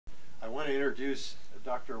want to introduce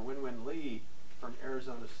Dr. Wenwen Li from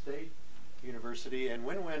Arizona State University. And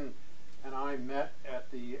Wenwen and I met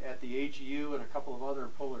at the AGU and a couple of other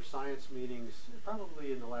polar science meetings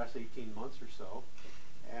probably in the last 18 months or so.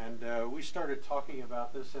 And we started talking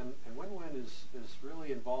about this, and Wenwen is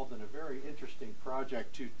really involved in a very interesting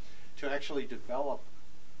project to actually develop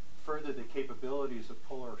further the capabilities of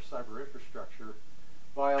Polar Cyberinfrastructure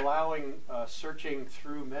by allowing searching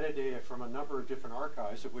through metadata from a number of different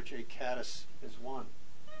archives, of which ACADIS is one.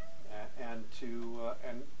 And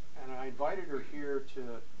I invited her here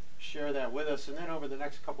to share that with us, and then over the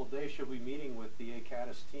next couple of days she'll be meeting with the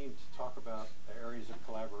ACADIS team to talk about the areas of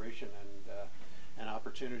collaboration and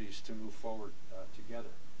opportunities to move forward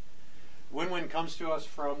together. Wenwen comes to us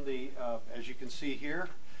from the, as you can see here,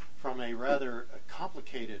 from a rather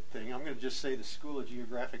complicated thing. I'm going to just say the School of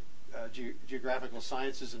Geographical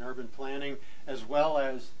Sciences and Urban Planning, as well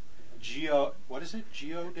as GeoDa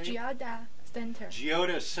Center.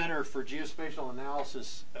 GeoDa Center for Geospatial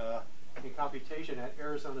Analysis and Computation at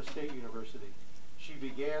Arizona State University. She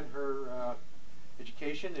began her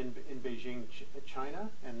education in Beijing,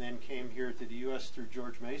 China, and then came here to the U.S. through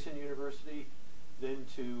George Mason University, then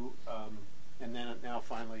to, and then now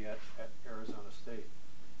finally at Arizona State.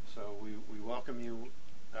 So we welcome you,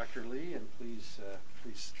 Dr. Li, and please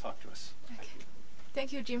talk to us. Okay. Thank you.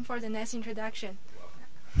 Thank you, Jim, for the nice introduction.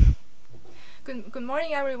 Good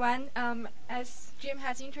morning, everyone. As Jim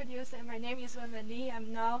has introduced, my name is Wenwen Li.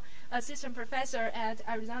 I'm now assistant professor at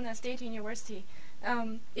Arizona State University.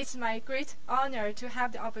 It's my great honor to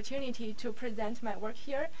have the opportunity to present my work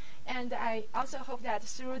here, and I also hope that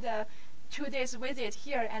through the 2 days visit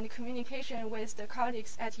here and communication with the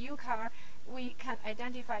colleagues at UCAR, we can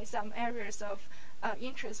identify some areas of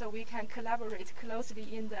interest so we can collaborate closely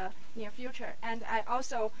in the near future. And I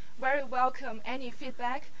also very welcome any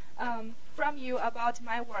feedback from you about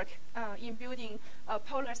my work in building a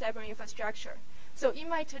polar cyber infrastructure. So in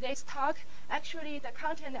my today's talk, actually the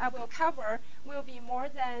content I will cover will be more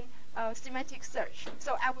than semantic search.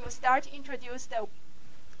 So I will start introduce the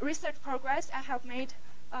research progress I have made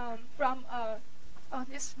from oh,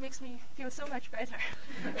 this makes me feel so much better.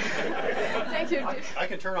 Thank you. I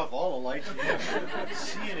can turn off all the lights and you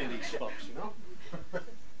see any of these folks, you know?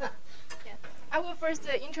 Yeah. I will first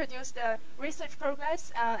introduce the research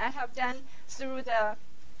progress I have done through the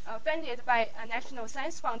funded by a National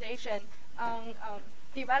Science Foundation on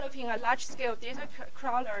developing a large-scale data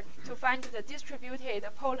crawler to find the distributed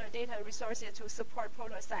polar data resources to support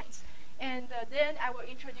polar science. And then I will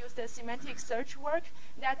introduce the semantic search work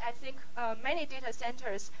that I think many data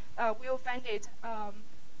centers will find it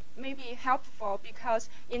maybe helpful, because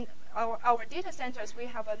in our data centers we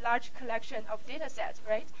have a large collection of data sets,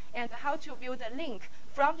 right? And how to build a link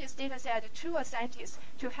from this data set to a scientist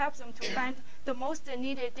to help them to find the most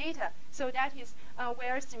needed data. So that is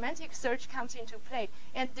where semantic search comes into play.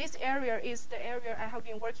 And this area is the area I have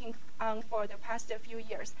been working on for the past few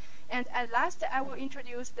years. And at last, I will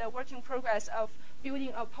introduce the working progress of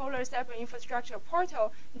building a polar cyber infrastructure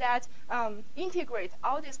portal that integrates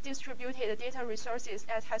all these distributed data resources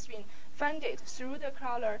that has been funded through the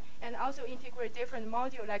crawler, and also integrate different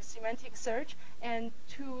modules like semantic search and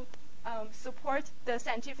to support the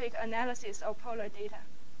scientific analysis of polar data.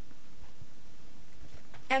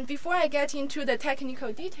 And before I get into the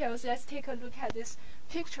technical details, let's take a look at this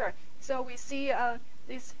picture. So we see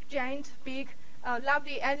this giant, big,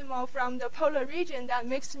 lovely animal from the polar region that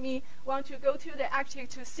makes me want to go to the Arctic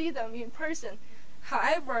to see them in person.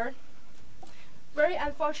 However, very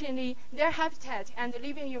unfortunately, their habitat and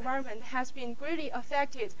living environment has been greatly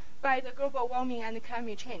affected by the global warming and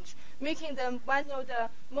climate change, making them one of the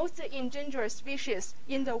most endangered species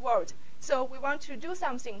in the world. So we want to do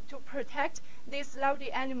something to protect these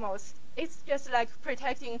lovely animals. It's just like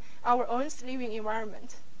protecting our own living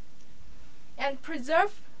environment. And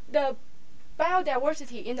preserve the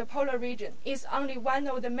biodiversity in the polar region is only one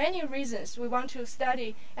of the many reasons we want to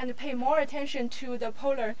study and pay more attention to the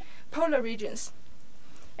polar regions.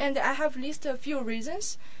 And I have listed a few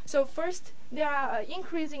reasons. So first, there are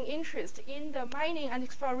increasing interest in the mining and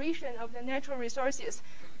exploration of the natural resources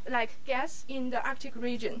like gas in the Arctic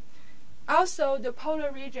region. Also, the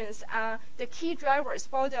polar regions are the key drivers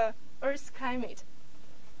for the Earth's climate.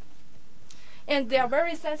 And they are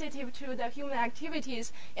very sensitive to the human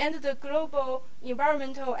activities and the global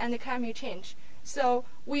environmental and climate change. So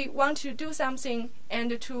we want to do something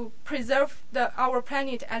and to preserve our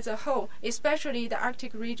planet as a whole, especially the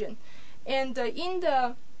Arctic region. And in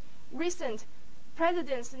the recent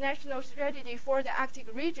President's National Strategy for the Arctic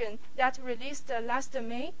region that released last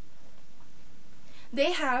May,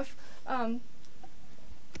 they have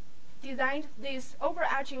designed these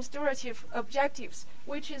overarching storative objectives,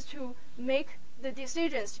 which is to make the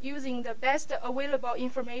decisions using the best available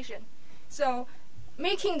information. So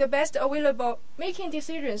making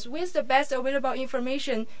decisions with the best available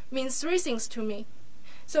information means three things to me.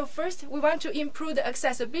 So first, we want to improve the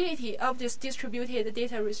accessibility of these distributed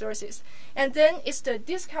data resources. And then it's the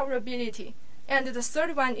discoverability. And the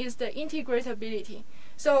third one is the integratability.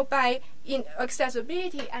 So by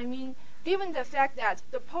accessibility, I mean given the fact that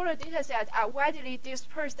the polar datasets are widely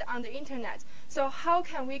dispersed on the internet, so how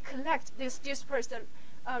can we collect these dispersed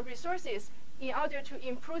resources in order to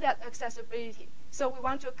improve that accessibility? So we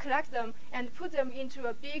want to collect them and put them into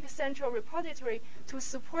a big central repository to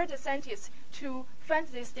support the scientists to find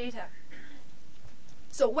this data.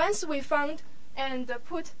 So once we found and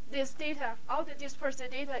put this data, all the dispersed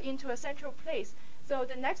data, into a central place, so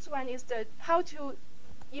the next one is how to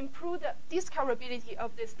improve the discoverability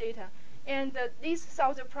of this data. And this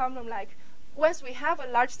solves the problem like once we have a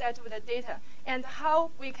large set of the data, and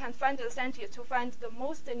how we can find the scientists to find the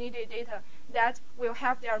most needed data that will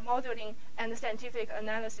have their modeling and scientific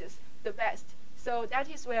analysis the best. So that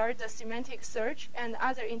is where the semantic search and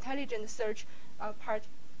other intelligent search part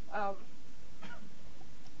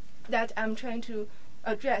that I'm trying to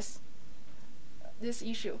address this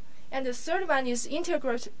issue. And the third one is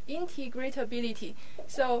integratability.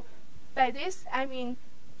 So by this, I mean,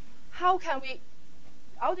 how can we,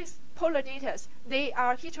 all these polar data, they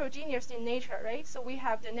are heterogeneous in nature, right? So we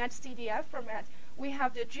have the netCDF format, we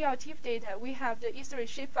have the GLTIF data, we have the E3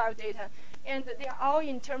 shapefile data, and they are all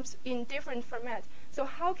in different formats. So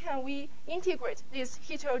how can we integrate this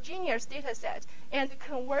heterogeneous data set and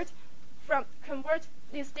convert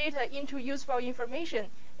this data into useful information?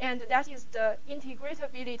 And that is the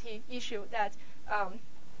integratability issue that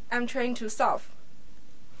I'm trying to solve.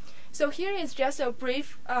 So here is just a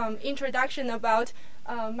brief introduction about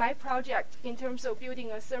my project in terms of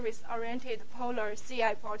building a service-oriented polar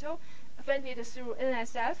CI portal funded through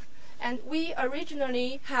NSF. And we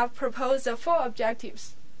originally have proposed 4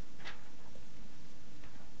 objectives.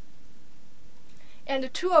 And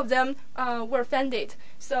 2 of them were funded.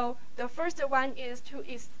 So the first one is to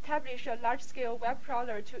establish a large-scale web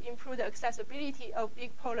crawler to improve the accessibility of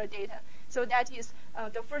big polar data. So that is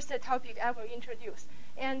the first topic I will introduce.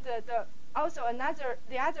 And the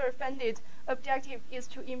other funded objective is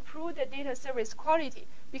to improve the data service quality,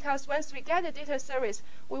 because once we get the data service,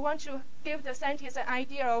 we want to give the scientists an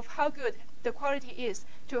idea of how good the quality is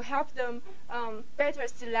to help them better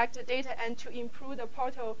select the data and to improve the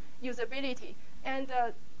portal usability. And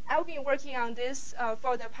I've been working on this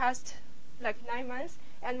for the past 9 months,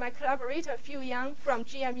 and my collaborator, Phil Yang from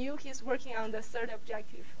GMU, he's working on the third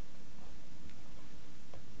objective.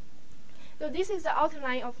 So this is the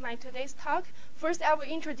outline of my today's talk. First, I will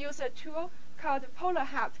introduce a tool called Polar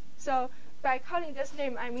Hub. So by calling this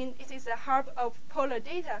name, I mean it is a hub of polar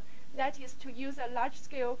data that is to use a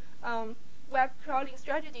large-scale web crawling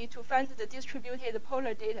strategy to find the distributed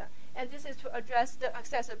polar data. And this is to address the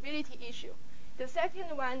accessibility issue. The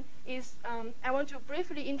second one is I want to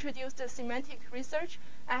briefly introduce the semantic research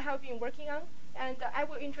I have been working on, and I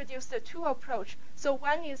will introduce the 2 approach. So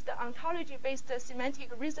one is the ontology-based semantic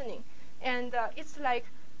reasoning, and it's like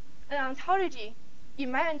an ontology,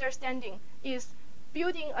 in my understanding, is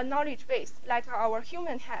building a knowledge base like our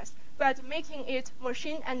human has, but making it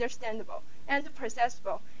machine understandable and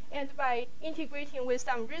processable. And by integrating with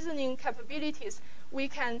some reasoning capabilities, we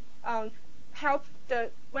can help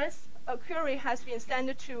once a query has been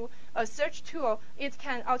sent to a search tool, it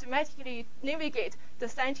can automatically navigate the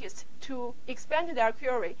scientists to expand their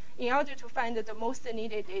query in order to find the most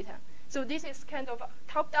needed data. So this is kind of a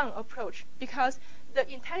top-down approach, because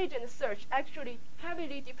the intelligent search actually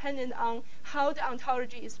heavily dependent on how the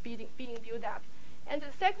ontology is being built up. And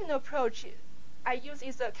the second approach I use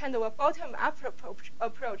is a kind of a bottom-up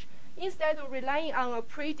approach. Instead of relying on a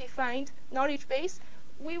predefined knowledge base,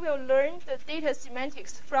 we will learn the data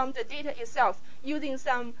semantics from the data itself using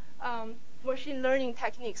some machine learning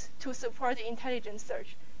techniques to support the intelligent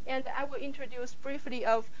search. And I will introduce briefly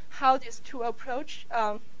of how these 2 approaches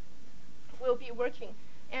will be working.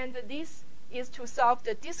 And this is to solve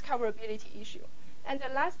the discoverability issue. And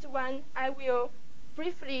the last one, I will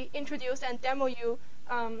briefly introduce and demo you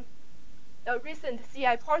a recent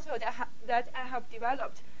CI portal that I have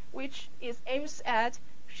developed, which aims at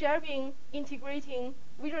sharing, integrating,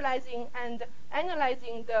 visualizing, and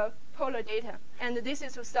analyzing the polar data. And this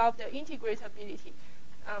is to solve the integratability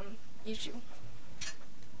issue.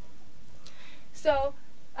 So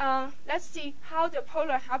let's see how the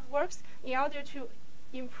Polar Hub works in order to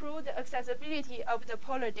improve the accessibility of the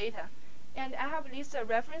polar data. And I have listed a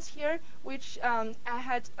reference here, which I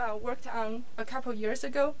had worked on a couple years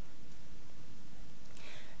ago.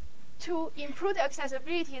 To improve the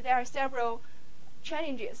accessibility, there are several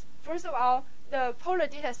challenges. First of all, the polar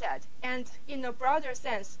dataset, and in a broader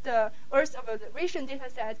sense, the Earth observation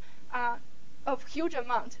dataset are of huge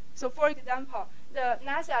amount. So for example, the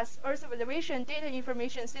NASA's Earth observation data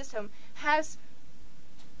information system has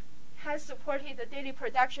supported the daily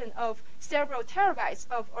production of several terabytes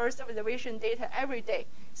of Earth observation data every day.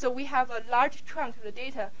 So we have a large chunk of the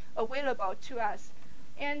data available to us.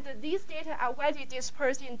 And these data are widely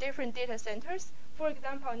dispersed in different data centers. For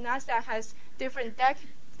example, NASA has different DAC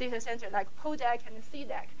data centers like PODAC and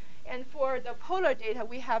CDAC. And for the polar data,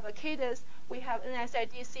 we have ACADIS, we have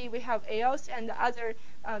NSIDC, we have EOS, and other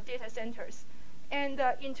data centers. And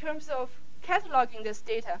in terms of cataloging this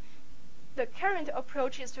data, the current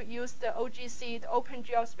approach is to use the OGC, the Open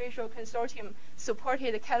Geospatial Consortium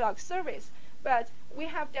supported catalog service. But we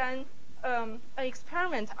have done an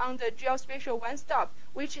experiment on the Geospatial One-Stop,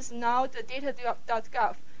 which is now the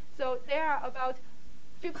data.gov. So there are about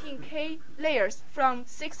 15K layers from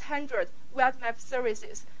 600 web map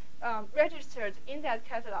services registered in that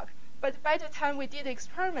catalog. But by the time we did the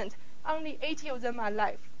experiment, only 80 of them are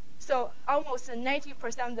live. So almost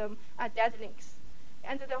 90% of them are dead links.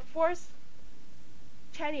 And the fourth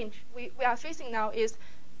challenge we are facing now is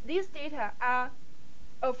these data are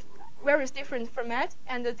of various different format,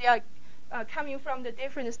 and they are coming from the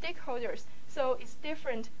different stakeholders. So it's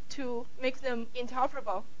different to make them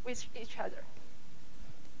interoperable with each other.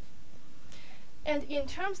 And in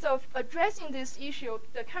terms of addressing this issue,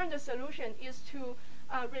 the current solution is to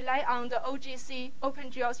rely on the OGC, Open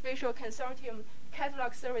Geospatial Consortium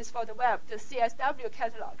Catalog Service for the Web, the CSW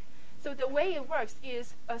catalog. So the way it works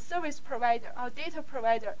is a service provider or data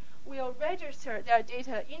provider will register their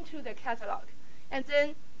data into the catalog. And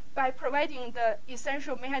then by providing the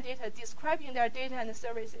essential metadata describing their data and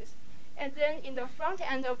services. And then in the front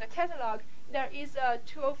end of the catalog, there is a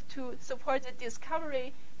tool to support the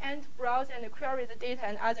discovery and browse and query the data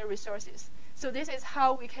and other resources. So this is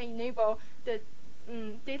how we can enable the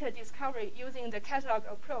data discovery using the catalog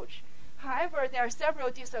approach. However, there are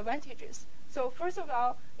several disadvantages. So first of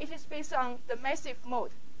all, it is based on the massive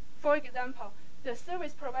mode. For example, the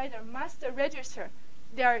service provider must register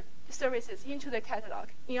their services into the catalog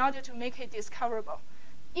in order to make it discoverable.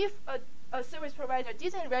 If a service provider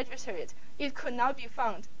didn't register it, it could not be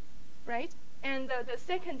found, right? And the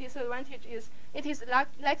second disadvantage is it is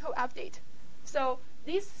lack of update. So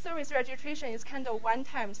this service registration is kind of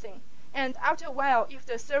one-time thing. And after a while, if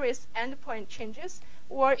the service endpoint changes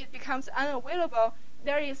or it becomes unavailable,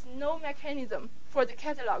 there is no mechanism for the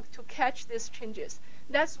catalog to catch these changes.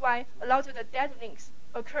 That's why a lot of the dead links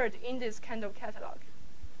occurred in this kind of catalog.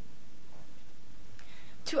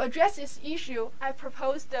 To address this issue, I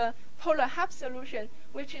proposed the Polar Hub solution,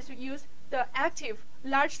 which is to use the active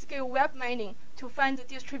large-scale web mining to find the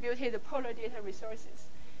distributed polar data resources.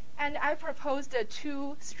 And I proposed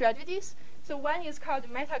two strategies. So one is called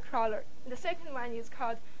MetaCrawler. The second one is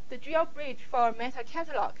called the GeoBridge for Meta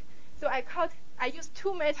Catalog. So I used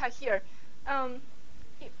two meta here.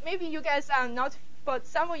 Maybe you guys are not, but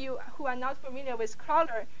some of you who are not familiar with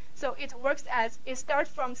crawler, so it works as it starts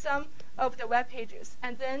from some of the web pages,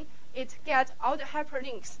 and then it gets all the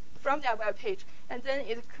hyperlinks from that web page, and then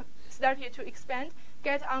it started to expand,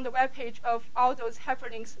 get on the web page of all those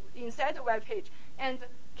hyperlinks inside the web page, and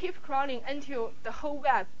keep crawling until the whole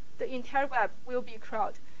web, the entire web, will be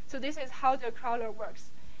crawled. So this is how the crawler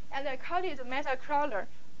works. And I call it meta crawler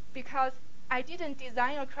because I didn't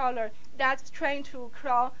design a crawler that's trying to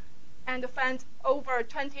crawl and find over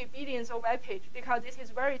 20 billion of web pages because this is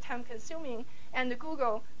very time consuming, and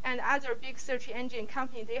Google and other big search engine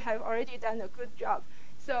companies, they have already done a good job.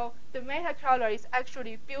 So the meta crawler is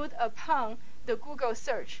actually built upon the Google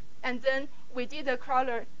search, and then we did the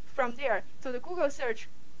crawler from there. So the Google search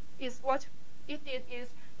is what it did is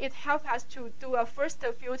it helped us to do a first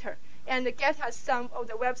filter and get us some of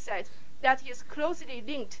the websites that is closely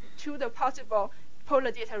linked to the possible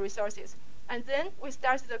polar data resources. And then we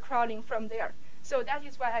started the crawling from there. So that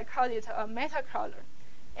is why I call it a meta crawler.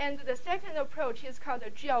 And the second approach is called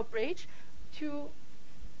a GeoBridge to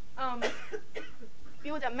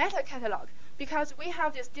build a meta catalog because we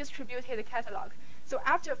have this distributed catalog. So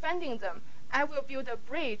after finding them, I will build a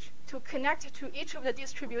bridge to connect to each of the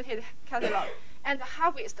distributed catalog and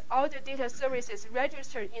harvest all the data services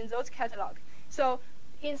registered in those catalogs. So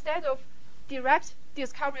instead of direct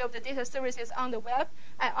discovery of the data services on the web.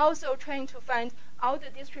 I also trying to find all the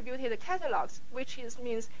distributed catalogs, which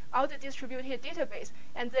means all the distributed database,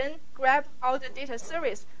 and then grab all the data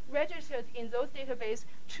service registered in those databases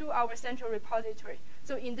to our central repository.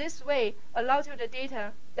 So in this way, a lot of the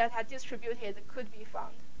data that are distributed could be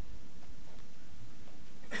found.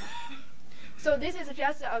 So this is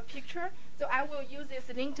just a picture. So I will use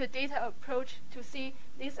this linked data approach to see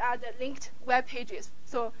these are the linked web pages.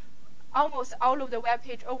 So almost all of the web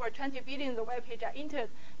page, over 20 billion of web pages are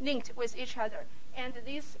interlinked with each other. And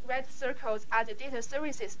these red circles are the data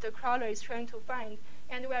services the crawler is trying to find.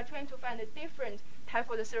 And we are trying to find a different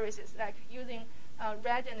type of the services, like using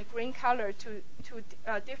red and green color to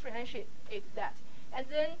differentiate that. And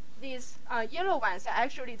then these yellow ones are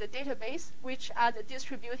actually the database, which are the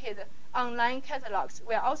distributed online catalogs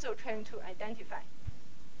we are also trying to identify.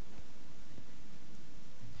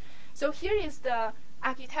 So here is the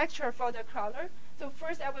architecture for the crawler. So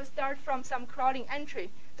first I will start from some crawling entry.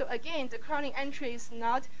 So again, the crawling entry is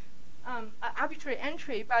not an arbitrary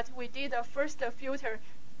entry, but we did a first filter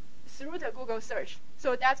through the Google search.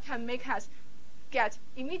 So that can make us get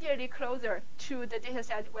immediately closer to the data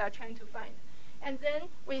set we are trying to find. And then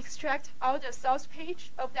we extract all the source page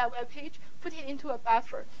of that web page, put it into a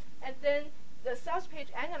buffer. And then the source page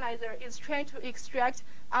analyzer is trying to extract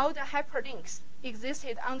all the hyperlinks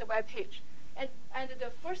existed on the web page. And the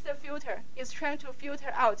first filter is trying to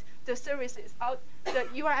filter out the services, out the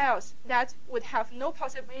URLs that would have no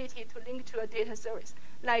possibility to link to a data service,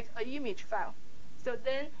 like an image file. So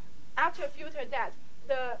then after filter that,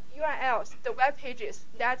 the URLs, the web pages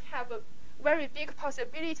that have a very big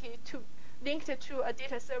possibility to link to a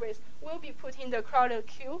data service will be put in the crawler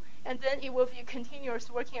queue, and then it will be continuous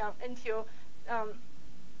working on until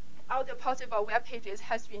all the possible web pages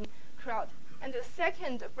has been crawled. And the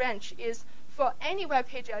second branch is for any web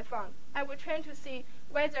page I found, I will try to see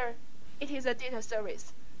whether it is a data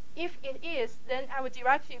service. If it is, then I will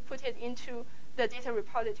directly put it into the data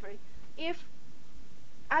repository.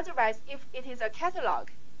 Otherwise, if it is a catalog,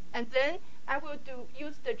 and then I will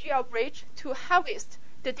use the GeoBridge to harvest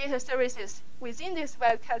the data services within this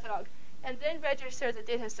web catalog, and then register the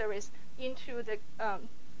data service into the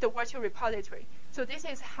virtual repository. So this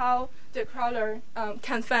is how the crawler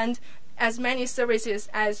can find as many services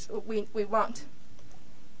as we want.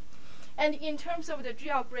 And in terms of the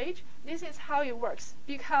GeoBridge, this is how it works,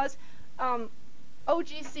 because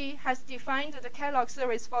OGC has defined the catalog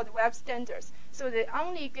service for the web standards. So they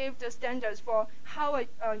only gave the standards for how a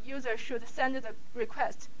user should send the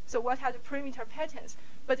request. So what are the perimeter patterns?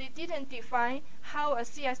 But it didn't define how a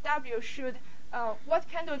CSW should, what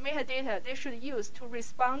kind of metadata they should use to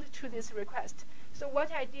respond to this request. So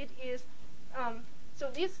what I did is,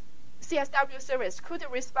 so this CSW service could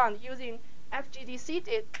respond using FGDC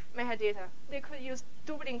metadata. They could use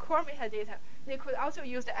Dublin Core metadata. They could also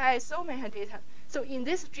use the ISO metadata. So in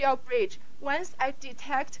this GeoBridge, once I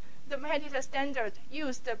detect the metadata standard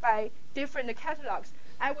used by different catalogs,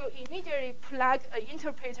 I will immediately plug an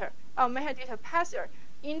interpreter or metadata parser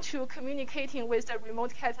into communicating with the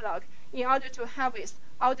remote catalog in order to harvest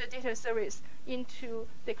all the data service into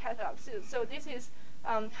the catalog. So this is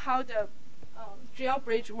how the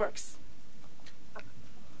GeoBridge works.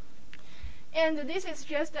 And this is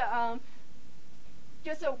just a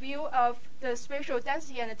view of the spatial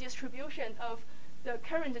density and the distribution of the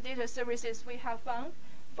current data services we have found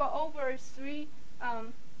for over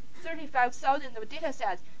 35,000 of data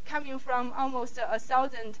sets coming from almost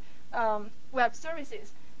 1,000 web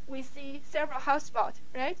services. We see several hotspots,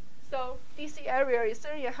 right? So DC area is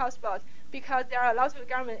certainly a hotspot because there are a lot of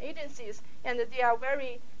government agencies and they are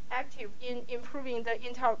very active in improving the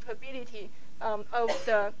interoperability of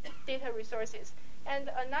the data resources.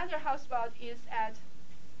 And another hotspot is at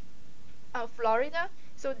Florida.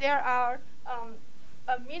 So there are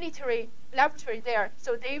a military laboratory there.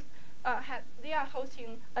 So they are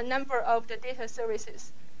hosting a number of the data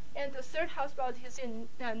services. And the third hotspot is in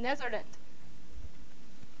Netherlands.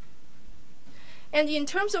 And in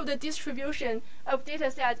terms of the distribution of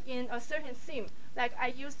data sets in a certain theme, like I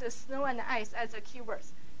used the snow and ice as a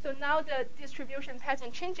keywords. So now the distribution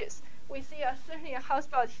pattern changes. We see certainly a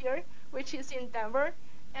hotspot here, which is in Denver,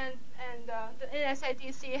 and the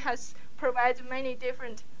NSIDC has provided many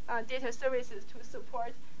different data services to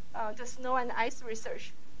support the snow and ice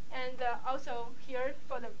research. And also here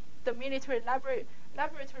for the military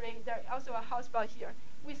laboratory, there is also a hotspot here.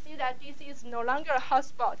 We see that DC is no longer a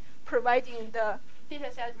hotspot providing the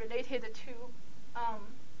data set related to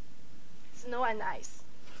snow and ice.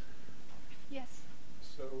 Yes?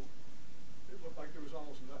 So it looked like there was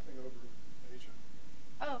almost nothing over Asia.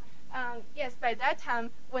 Oh, yes, by that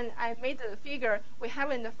time, when I made the figure, we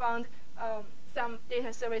haven't found some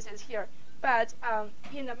data services here. But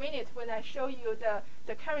in a minute, when I show you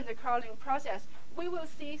the current crawling process, we will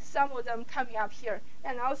see some of them coming up here,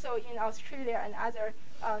 and also in Australia and other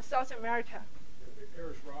South America. The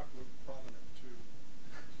Ayers Rock looked prominent too.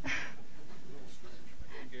 A little strange. I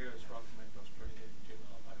think Ayers Rock meant Australia in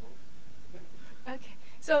general, I hope. Okay,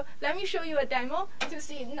 so let me show you a demo to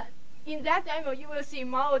see. In that demo, you will see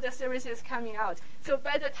more of the services coming out. So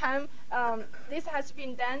by the time this has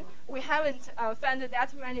been done, we haven't found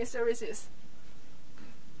that many services.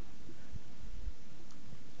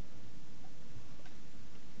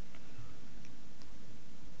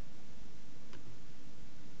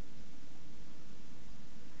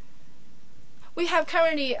 We have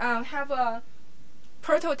currently have a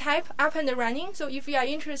prototype up and running. So if you are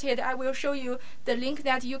interested, I will show you the link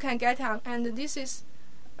that you can get on. And this is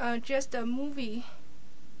just a movie.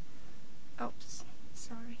 Oops,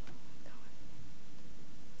 sorry.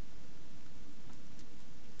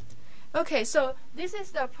 Okay, so this is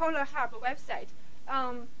the Polar Hub website.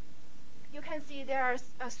 You can see there are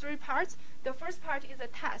 3 parts. The first part is a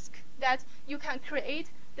task that you can create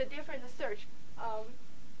the different search.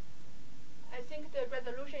 I think the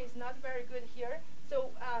resolution is not very good here.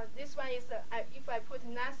 So this one is, if I put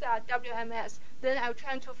NASA WMS, then I'm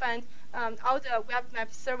trying to find all the web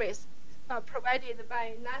map service provided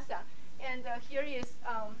by NASA. And here is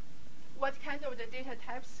what kind of the data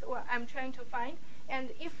types I'm trying to find.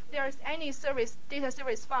 And if there's any data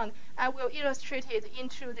service found, I will illustrate it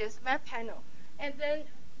into this map panel. And then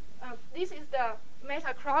this is the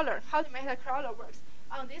meta crawler, how the meta crawler works.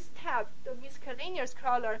 On this tab, the miscellaneous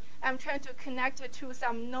crawler, I'm trying to connect it to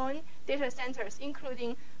some known data centers,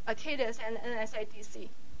 including ACADIS and NSIDC.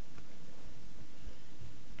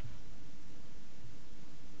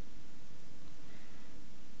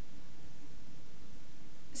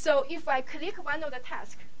 So if I click one of the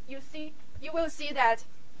tasks, you will see that,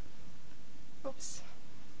 oops.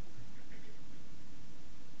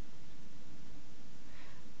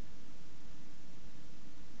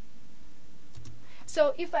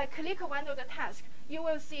 So if I click one of the tasks, you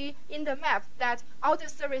will see in the map that all the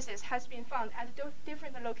services has been found at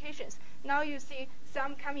different locations. Now you see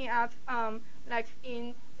some coming up like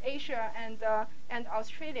in Asia and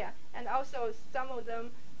Australia, and also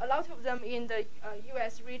a lot of them in the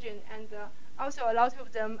US region, and also a lot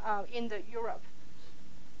of them in the Europe.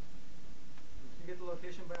 Can you get the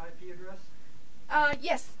location by IP address?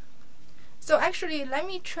 Yes. So actually, let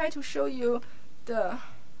me try to show you the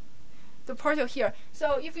portal here.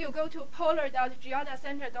 So if you go to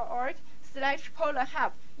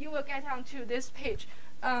polar.geodacenter.org/polarhub, you will get onto this page.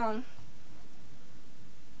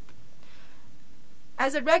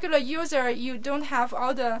 As a regular user, you don't have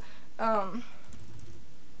all the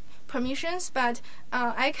permissions, but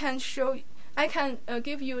I can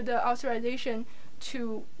give you the authorization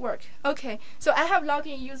to work. Okay, so I have logged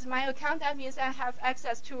in, used my account. That means I have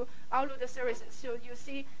access to all of the services. So you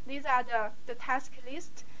see, these are the task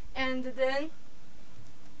list. And then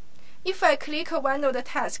if I click one of the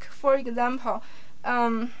tasks, for example,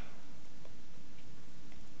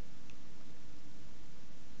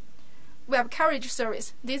 web coverage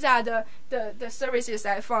service, these are the services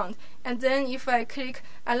I found. And then if I click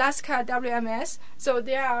Alaska WMS, so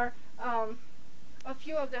there are a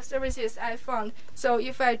few of the services I found. So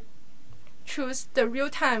if I choose the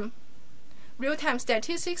real-time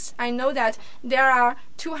statistics, I know that there are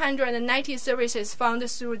 290 services found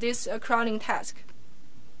through this crawling task.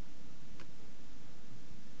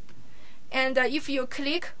 And if you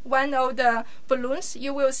click one of the balloons,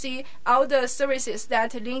 you will see all the services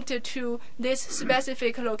that linked to this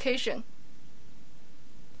specific location.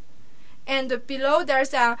 And below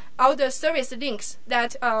there's all the service links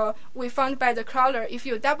that we found by the crawler. If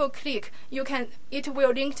you double click, it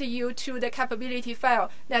will link to you to the capability file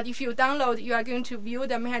that if you download, you are going to view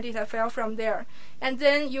the metadata file from there. And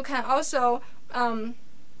then you can also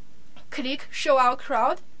click Show All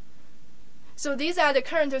Crowd. So these are the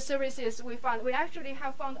current services we found. We actually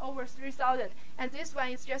have found over 3,000, and this one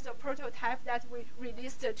is just a prototype that we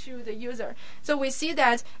released to the user. So we see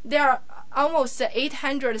that there are almost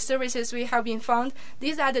 800 services we have been found.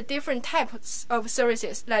 These are the different types of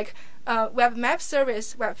services, like web map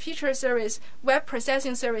service, web feature service, web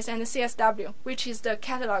processing service, and CSW, which is the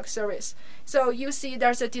catalog service. So you see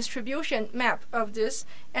there's a distribution map of this,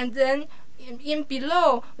 and then in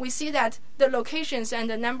below, we see that the locations and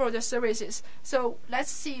the number of the services. So let's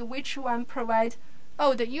see which one provide.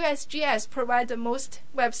 Oh, the USGS provide the most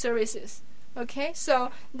web services. Okay, so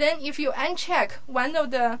then if you uncheck one of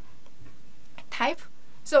the type,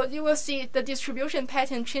 So you will see the distribution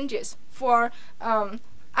pattern changes for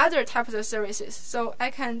other types of services. So I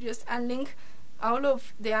can just unlink all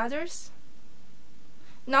of the others.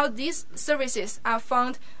 Now these services are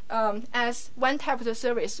found as one type of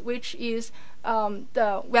service, which is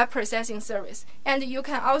the web processing service. And you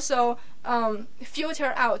can also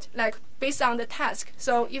filter out, like based on the task.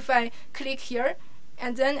 So if I click here,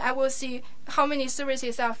 and then I will see how many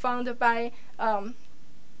services are found by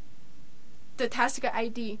the task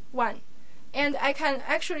ID 1. And I can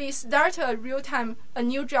actually start a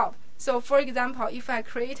new job. So for example, if I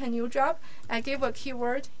create a new job, I give a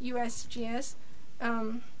keyword USGS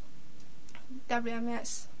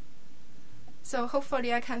WMS. So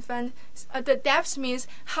hopefully I can find the depth means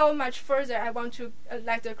how much further I want to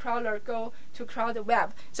let the crawler go to crawl the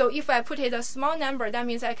web. So if I put it a small number, that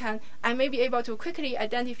means I may be able to quickly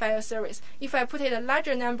identify a service. If I put it a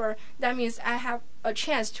larger number, that means I have a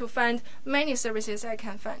chance to find many services I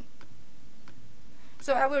can find.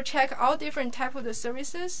 So I will check all different types of the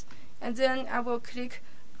services, and then I will click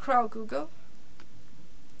crawl Google.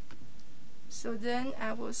 So then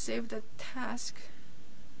I will save the task.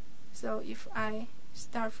 So if I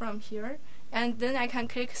start from here, and then I can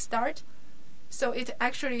click start, so it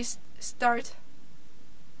actually start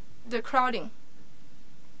the crawling.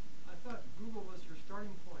 I thought Google was your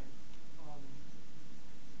starting point.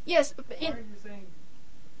 Yes. Why are you saying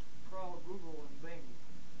crawl Google and Bing?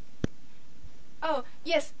 Oh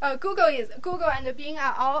yes, Google and Bing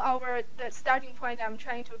are all the starting point I'm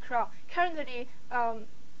trying to crawl. Currently,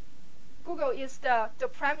 Google is the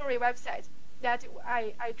primary website that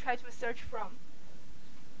I try to search from.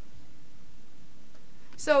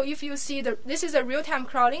 So if you see this is a real-time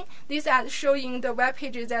crawling. These are showing the web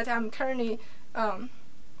pages that I'm currently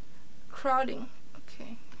crawling.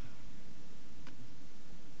 Okay.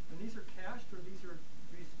 And these are cached, or these are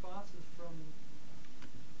responses from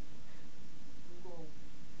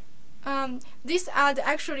Google? These are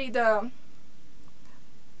actually the.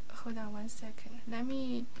 Hold on 1 second. Let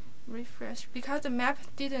me refresh because the map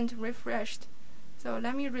didn't refresh. So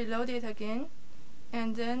let me reload it again,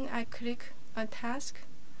 and then I click a task,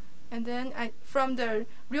 and then from the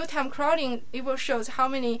real-time crawling, it will show how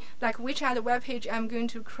many, like which are the web page I'm going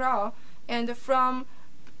to crawl, and from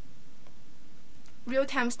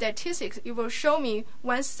real-time statistics, it will show me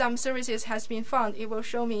once some services has been found. It will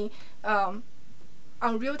show me on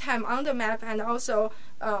real-time on the map, and also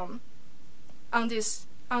on this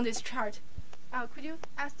chart. Could you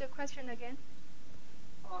ask the question again?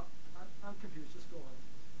 I'm confused. Just go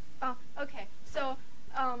on. Oh, okay. So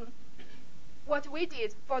what we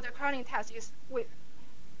did for the crawling task is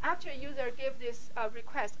after user give this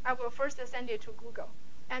request, I will first send it to Google.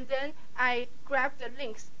 And then I grab the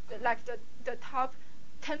links, like the top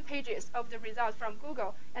 10 pages of the results from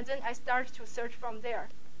Google, and then I start to search from there.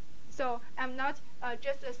 So I'm not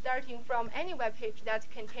just starting from any web page that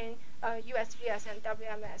contains USGS and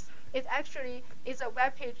WMS. It actually is a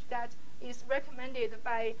web page that is recommended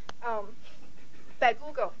by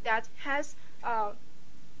Google that has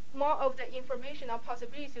more of the information or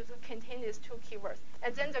possibilities to contain these two keywords.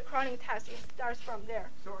 And then the crawling task starts from there.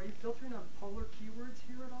 So are you filtering on polar keywords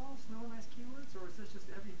here at all, snow and ice keywords, or is this just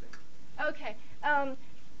everything? Okay.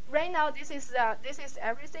 Right now, this is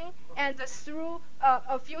everything, and through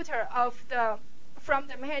a filter from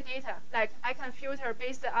the metadata, like I can filter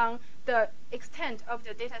based on the extent of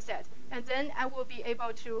the data set, and then I will be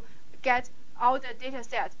able to get all the data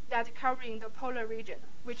sets that covering the polar region,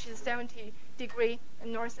 which is 70-degree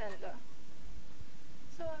north end.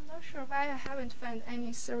 So I'm not sure why I haven't found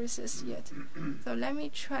any services yet. So let me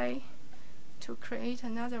try to create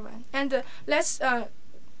another one, and let's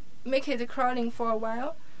make it crawling for a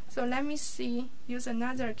while. So let me use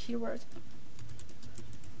another keyword.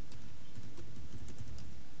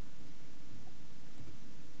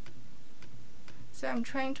 So I'm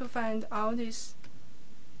trying to find all these.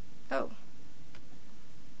 Oh,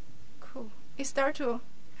 cool. It starts to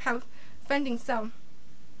have finding some.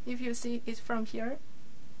 If you see it from here.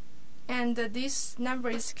 And this number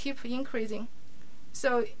is keep increasing.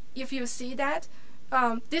 So if you see that,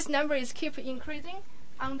 this number is keep increasing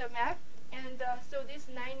on the map. And so this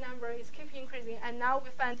 9 number is keep increasing, and now we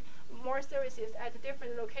find more services at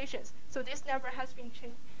different locations. So this number has been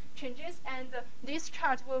changes, and this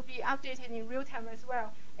chart will be updated in real time as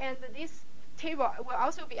well. And this table will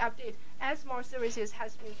also be updated as more services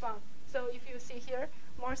has been found. So if you see here,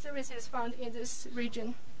 more services found in this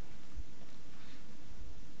region.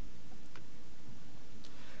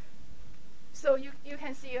 So you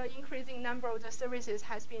can see an increasing number of the services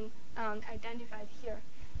has been identified here.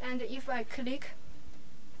 And if I click,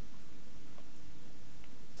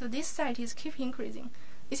 so this site is keep increasing.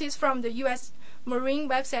 This is from the U.S. Marine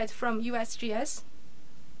website from USGS.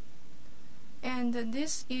 And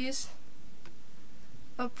this is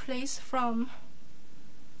a place from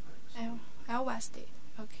Iowa State.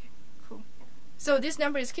 Okay, cool. So this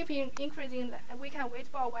number is keeping increasing. We can wait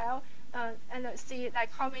for a while and see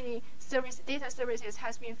like how many data services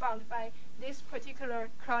has been found by this particular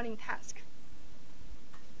crawling task.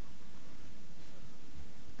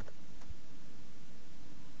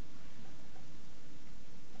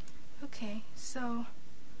 Okay, so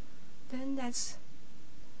then let's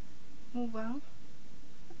move on.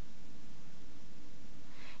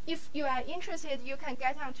 If you are interested, you can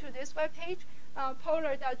get onto this webpage,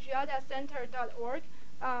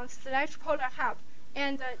 polar.geodacenter.org/polarhub,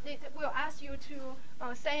 and it will ask you to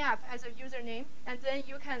sign up as a username, and then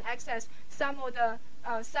you can access some of the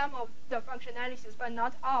functionalities, but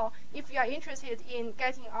not all. If you are interested in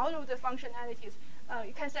getting all of the functionalities,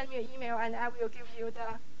 you can send me an email, and I will give you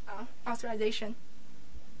the authorization.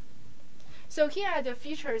 So here are the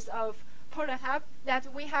features of Polar Hub,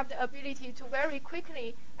 that we have the ability to very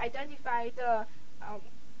quickly identify the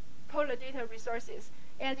polar data resources.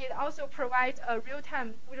 And it also provides a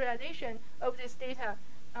real-time visualization of this data,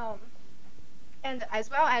 and as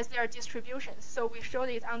well as their distributions. So we showed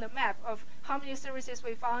it on the map of how many services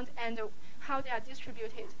we found and how they are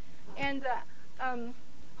distributed. And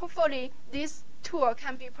hopefully this tool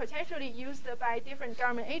can be potentially used by different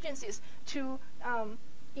government agencies to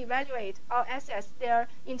evaluate or assess their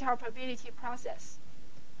interoperability process.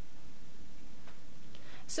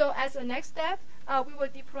 So as a next step, we will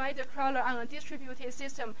deploy the crawler on a distributed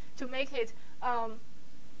system to make it a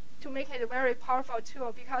very powerful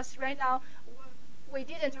tool, because right now we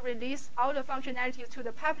didn't release all the functionalities to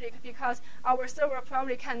the public because our server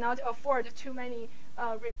probably cannot afford too many.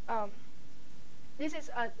 This is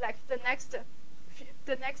like the next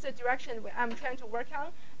direction I'm trying to work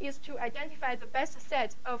on is to identify the best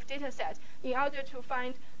set of data sets in order to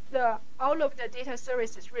find all of the data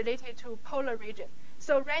services related to polar region.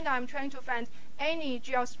 So right now I'm trying to find any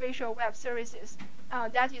geospatial web services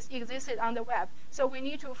that is existed on the web. So we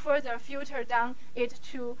need to further filter down it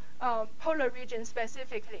to polar region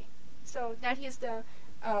specifically. So that is the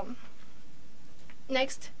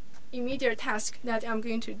next immediate task that I'm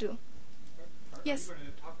going to do. Yes? Are you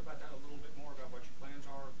going to talk about that a little bit more, about what your plans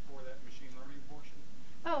are for that machine learning portion?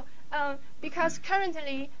 Oh, because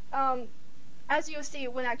currently, as you see,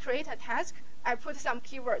 when I create a task, I put some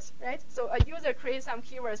keywords, right? So a user creates some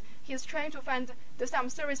keywords. He's trying to find some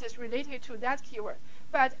services related to that keyword.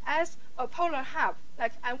 But as a Polar Hub,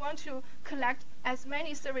 like I want to collect as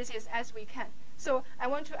many services as we can. So I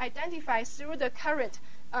want to identify through the current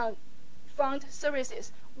found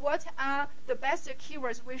services, what are the best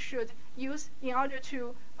keywords we should use in order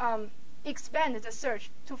to expand the search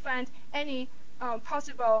to find any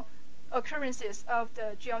possible occurrences of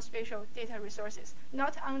the geospatial data resources,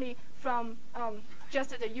 not only from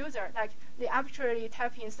just the user, like they arbitrarily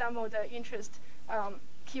type in some of the interest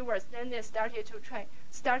keywords, then they started to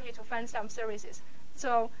find some services.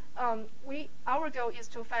 So our goal is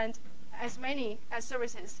to find as many as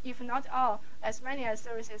services, if not all, as many as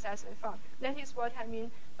services as we found. That is what I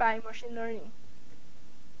mean by machine learning.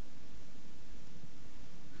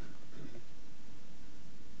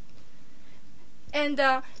 And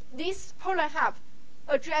this Polar Hub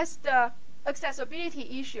addressed the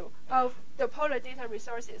accessibility issue of the polar data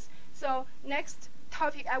resources. So next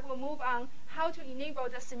topic, I will move on how to enable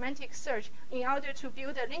the semantic search in order to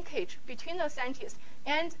build a linkage between the scientists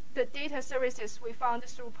and the data services we found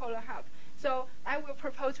through Polar Hub. So I will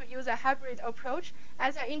propose to use a hybrid approach,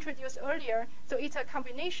 as I introduced earlier. So it's a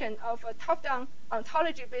combination of a top-down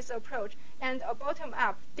ontology-based approach and a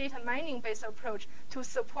bottom-up data mining-based approach to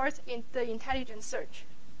support the intelligent search.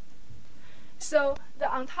 So the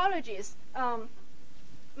ontologies,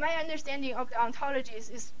 my understanding of the ontologies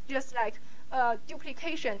is just like a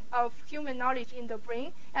duplication of human knowledge in the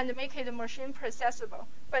brain and make it machine processable.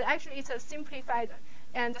 But actually, it's a simplified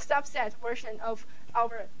and subset version of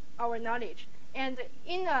our knowledge. And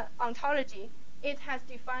in the ontology, it has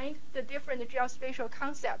defined the different geospatial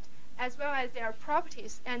concepts, as well as their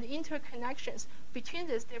properties and interconnections between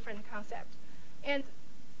these different concepts. And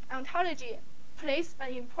ontology plays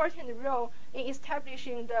an important role in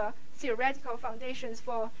establishing the theoretical foundations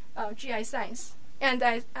for GI science. And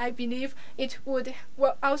I believe it will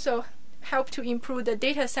also help to improve the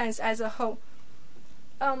data science as a whole.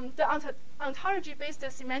 The ontology-based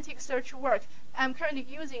semantic search work I'm currently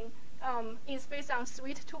using is based on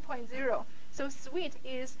Suite 2.0. So Suite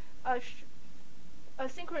is a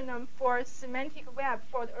synonym for semantic web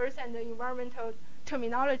for the Earth and the environmental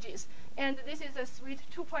terminologies. And this is a Suite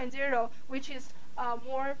 2.0, which is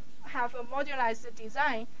have a modularized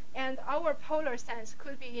design, and our polar science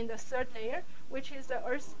could be in the third layer, which is the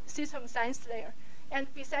Earth system science layer. And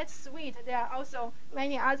besides suite, there are also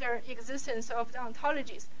many other existence of the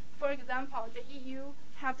ontologies. For example, the EU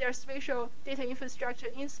have their spatial data infrastructure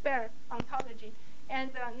in SPARE ontology,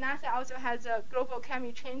 and NASA also has a global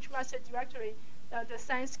climate change master directory, the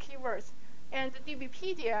science keywords. And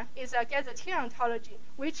DBpedia is a gazetteer ontology,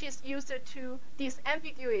 which is used to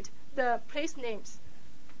disambiguate the place names.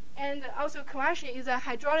 And also Kawashi is a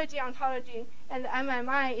hydrology ontology, and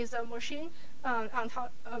MMI is a marine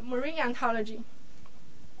ontology.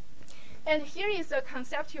 And here is a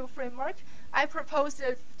conceptual framework. I proposed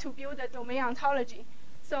to build a domain ontology.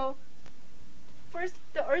 So first,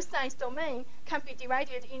 the Earth science domain can be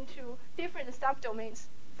divided into different subdomains.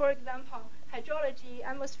 For example, hydrology,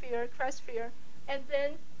 atmosphere, cryosphere, and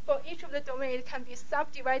then for each of the domains, it can be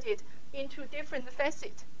subdivided into different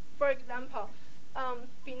facets. For example,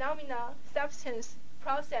 phenomena, substance,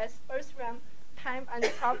 process, earth realm, time, and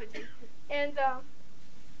property. And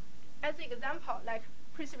as an example, like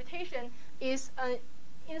precipitation is an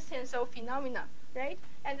instance of phenomena, right?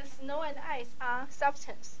 And the snow and ice are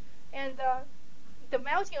substance. And the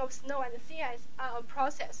melting of snow and sea ice are a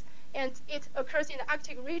process. And it occurs in the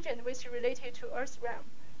Arctic region, which is related to Earth realm.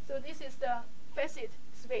 So this is the facet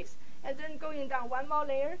space. And then going down one more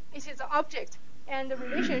layer, it is the object and the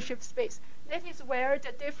relationship space. That is where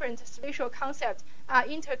the different spatial concepts are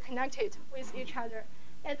interconnected with each other.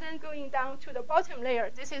 And then going down to the bottom layer,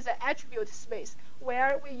 this is the attribute space,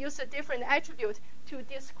 where we use a different attribute to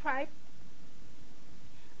describe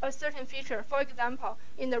a certain feature. For example,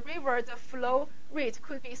 in the river, the flow rate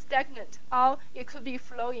could be stagnant, or it could be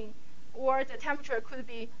flowing, or the temperature could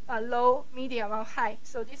be low, medium, or high.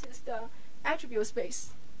 So this is the attribute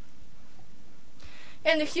space.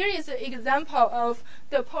 And here is an example of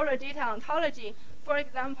the polar data ontology. For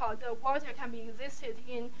example, the water can be existed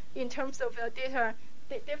in terms of data,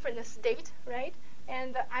 different state, right?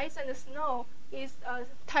 And the ice and the snow is a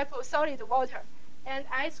type of solid water. And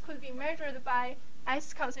ice could be measured by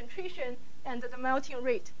ice concentration and the melting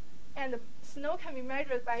rate. And the snow can be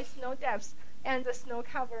measured by snow depth and the snow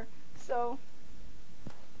cover. So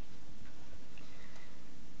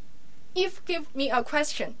if give me a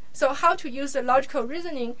question, so how to use the logical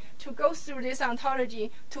reasoning to go through this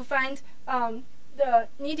ontology to find the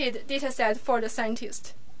needed data set for the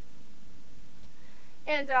scientist.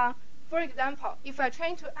 And for example, if I'm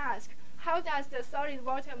trying to ask, how does the solid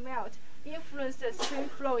water melt influence the stream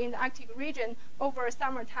flow in the Arctic region over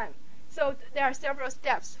summertime? So there are several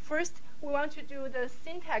steps. First, we want to do the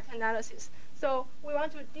syntax analysis. So we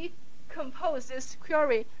want to decompose this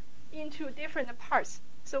query into different parts.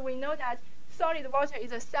 So we know that solid water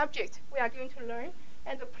is a subject we are going to learn,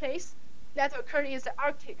 and the place that occurred is the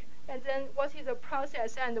Arctic, and then what is the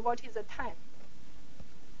process and what is the time.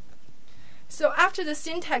 So after the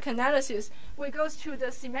syntax analysis, we go to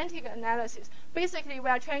the semantic analysis. Basically, we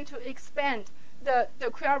are trying to expand the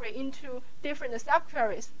query into different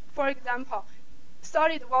subqueries. For example,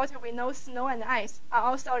 solid water, we know snow and ice are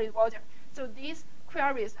all solid water. So these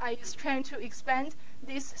queries are just trying to expand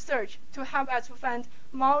this search to help us to find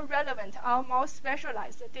more relevant or more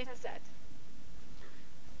specialized data set.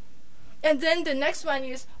 And then the next one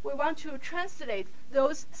is we want to translate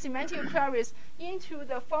those semantic queries into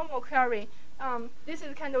the formal query. This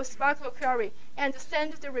is kind of SPARQL query, and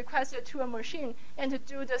send the request to a machine and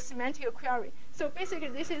do the semantic query. So basically,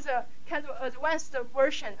 this is a kind of advanced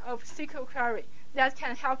version of SQL query that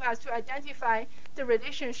can help us to identify the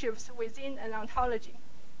relationships within an ontology.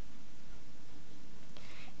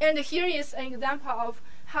 And here is an example of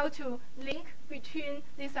how to link between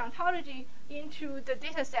this ontology into the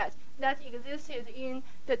data set that existed in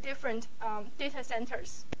the different data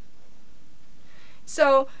centers.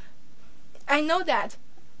 So I know that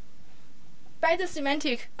by the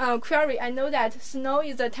semantic query, I know that snow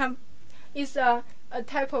is a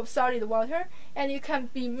type of solid water, and it can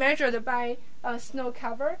be measured by snow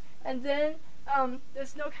cover. And then the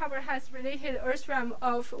snow cover has related earth realm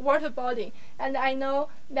of water body. And I know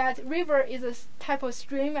that river is a type of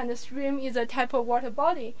stream, and the stream is a type of water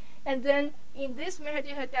body. And then in this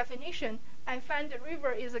metadata definition, I find the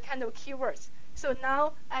river is a kind of keywords. So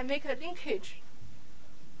now I make a linkage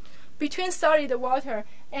between solid water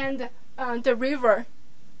and the river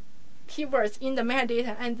keywords in the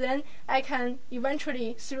metadata, and then I can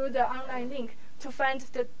eventually, through the online link, to find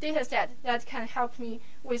the data set that can help me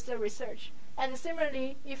with the research. And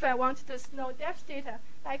similarly, if I want the snow depth data,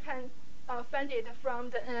 I can find it from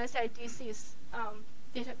the NSIDC's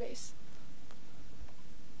database.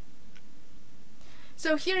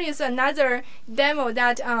 So here is another demo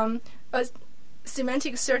that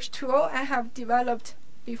semantic search tool I have developed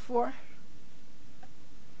before.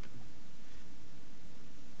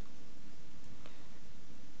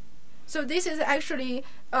 So this is actually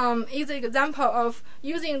is an example of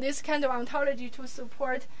using this kind of ontology to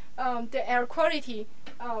support the air quality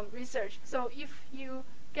research. So if you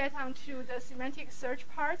get onto the semantic search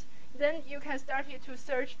part, then you can start to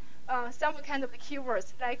search some kind of the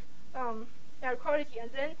keywords like air quality,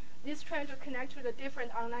 and then this trying to connect to the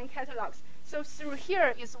different online catalogs. So through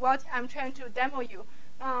here is what I'm trying to demo you.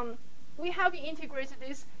 We have integrated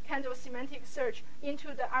this kind of semantic search into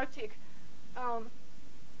the Arctic.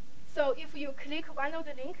 So if you click one of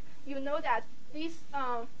the link, you know that this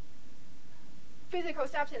physical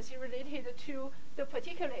substance is related to the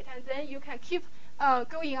particulate, and then you can keep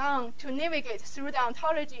going on to navigate through the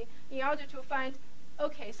ontology in order to find,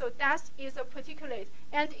 okay, so dust is a particulate,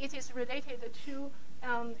 and it is related to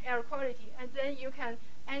air quality. And then you can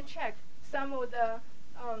uncheck some of the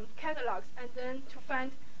catalogs, and then to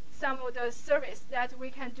find some of the service that we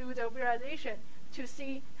can do the visualization to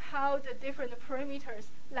see how the different parameters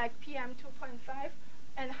like PM 2.5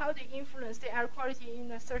 and how they influence the air quality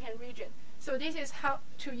in a certain region. So this is how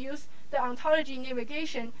to use the ontology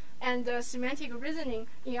navigation and the semantic reasoning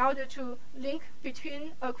in order to link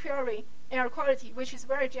between a query, air quality, which is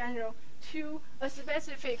very general, to a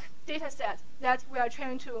specific data set that we are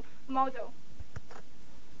trying to model.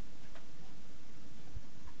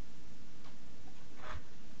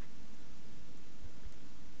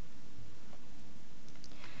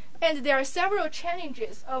 And there are several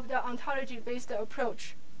challenges of the ontology-based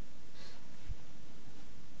approach.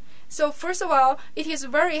 So first of all, it is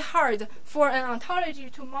very hard for an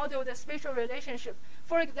ontology to model the spatial relationship.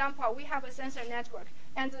 For example, we have a sensor network,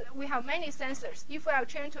 and we have many sensors. If we are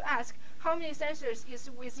trying to ask how many sensors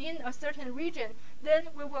is within a certain region, then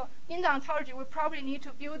we will, in the ontology, we probably need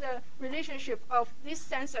to build a relationship of this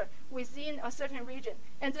sensor within a certain region.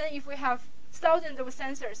 And then if we have thousands of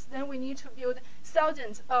sensors, then we need to build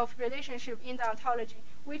thousands of relationships in the ontology,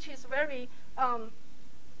 which is very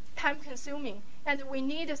time-consuming. And we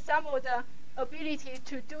need some of the ability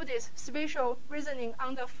to do this spatial reasoning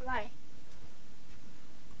on the fly.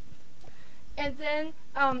 And then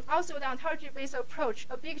also the ontology-based approach,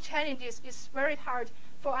 a big challenge is it's very hard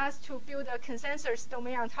for us to build a consensus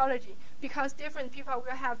domain ontology, because different people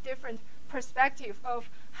will have different perspective of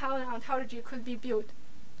how an ontology could be built.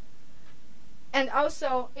 And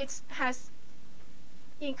also, it has,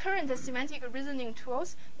 in current semantic reasoning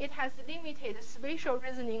tools, it has limited spatial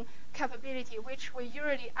reasoning capability, which we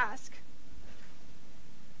usually ask.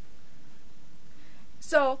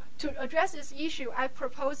 So to address this issue, I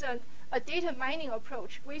propose a data mining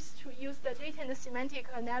approach, which to use the latent semantic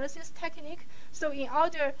analysis technique. So in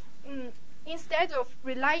order, instead of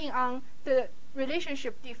relying on the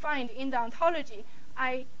relationship defined in the ontology,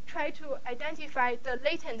 I try to identify the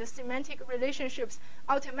latent semantic relationships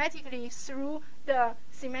automatically through the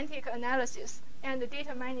semantic analysis and the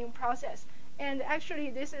data mining process. And actually,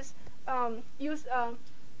 this is use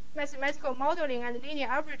mathematical modeling and linear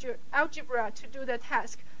algebra to do the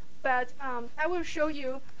task. But I will show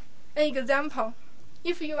you an example.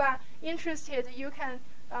 If you are interested, you can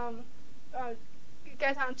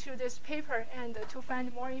get onto this paper and to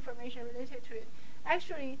find more information related to it.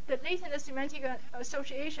 Actually, the latent semantic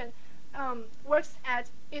association works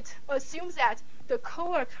at, it assumes that the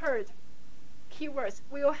co-occurred keywords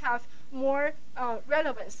will have more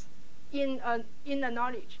relevance in the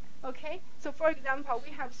knowledge. Okay, so for example,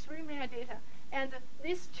 we have 3 metadata, and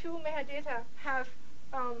these 2 metadata have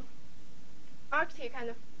Arctic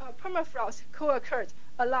and permafrost co-occurred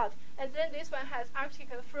a lot, and then this one has Arctic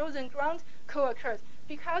and frozen ground co-occurred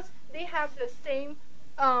because they have the same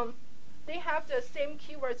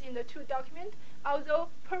keywords in the 2 documents, although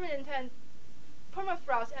permanent and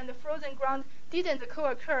permafrost and the frozen ground didn't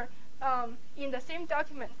co-occur in the same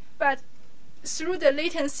document. But through the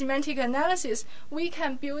latent semantic analysis, we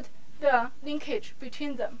can build the linkage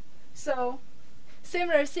between them. So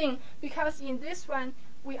similar thing, because in this one,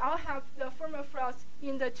 we all have the permafrost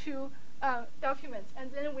in the 2 documents,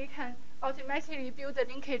 and then we can automatically build the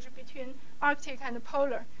linkage between Arctic and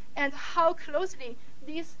polar. And how closely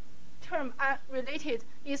these terms are related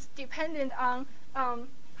is dependent on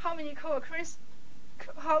how many co-occurrences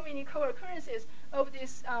of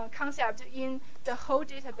this concept in the whole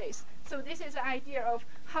database. So this is the idea of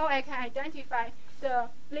how I can identify the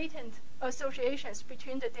latent associations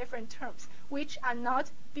between the different terms, which are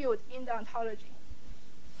not built in the ontology.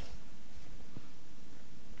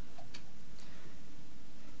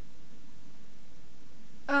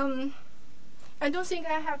 I don't think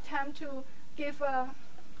I have time to give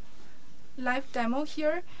live demo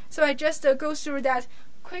here. So I just go through that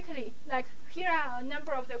quickly. Like here are a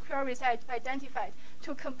number of the queries I identified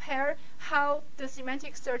to compare how the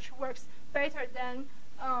semantic search works better than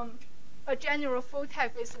a general full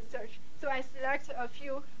text-based search. So I select a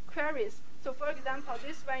few queries. So for example,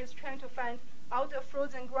 this one is trying to find all the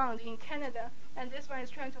frozen ground in Canada, and this one is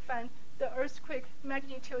trying to find the earthquake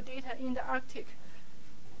magnitude data in the Arctic.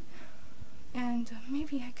 And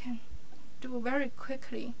maybe I can do very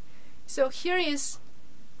quickly. So here is,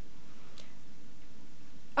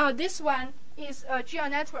 this one is a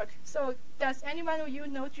GeoNetwork. So does anyone of you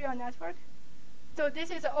know GeoNetwork? So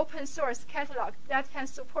this is an open source catalog that can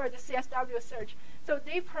support the CSW search. So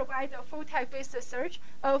they provide a full text-based search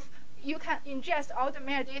of, you can ingest all the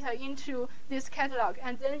metadata into this catalog,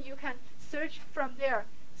 and then you can search from there.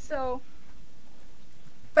 So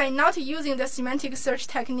by not using the semantic search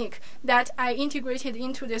technique that I integrated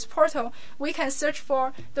into this portal, we can search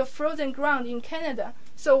for the frozen ground in Canada.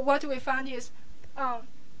 So what we found is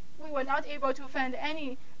we were not able to find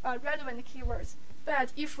any relevant keywords.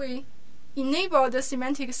 But if we enable the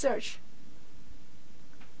semantic search,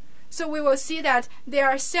 so we will see that there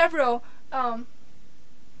are several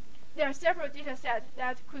data sets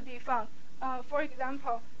that could be found. For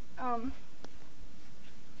example,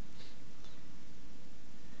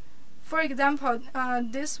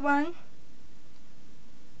 this one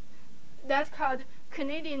that's called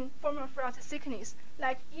Canadian permafrost thickness.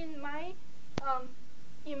 Like in my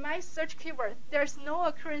search keyword, there's no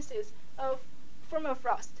occurrences of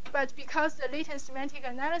permafrost, but because the latent semantic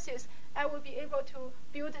analysis, I will be able to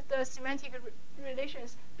build the semantic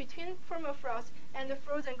relations between permafrost and the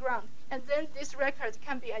frozen ground, and then this record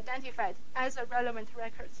can be identified as a relevant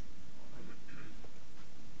record.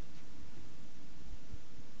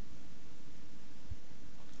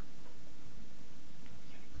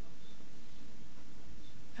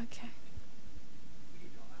 Okay.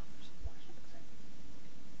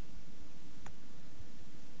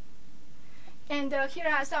 And here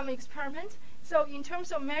are some experiments. So in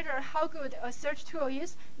terms of measure how good a search tool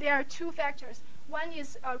is, there are two factors. One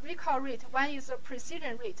is a recall rate, one is a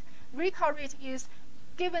precision rate. Recall rate is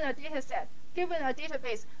given a data set, given a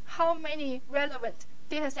database, how many relevant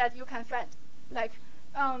data sets you can find. Like,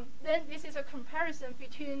 then this is a comparison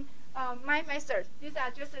between my method. These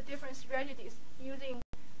are just the different strategies using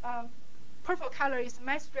purple color is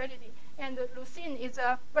my strategy, and Lucene is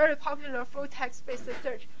a very popular full text-based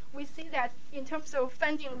search. We see that in terms of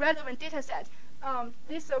finding relevant data set,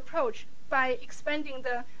 this approach by expanding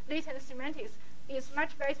the latent semantics is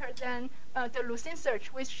much better than the Lucene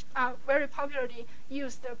search, which are very popularly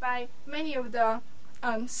used by many of the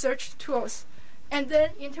search tools. And then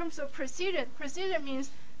in terms of precision, precision means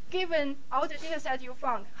given all the data sets you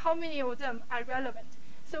found, how many of them are relevant?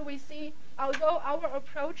 So we see, although our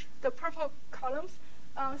approach, the purple columns,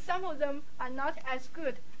 some of them are not as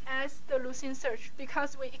good as the Lucene search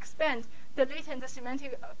because we expand the latent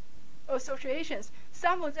semantic associations.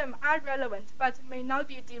 Some of them are relevant, but may not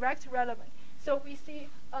be direct relevant. So we see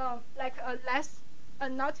like a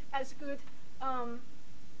not as good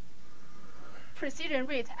precision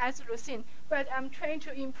rate as Lucene. But I'm trying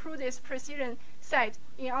to improve this precision side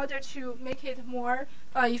in order to make it more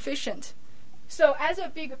efficient. So as a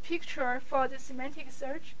big picture for the semantic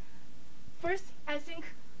search, first, I think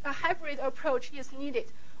a hybrid approach is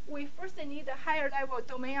needed. We first need a higher level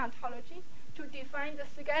domain ontology to define the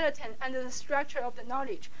skeleton and the structure of the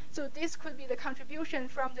knowledge. So this could be the contribution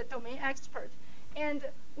from the domain expert. And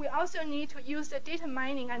we also need to use the data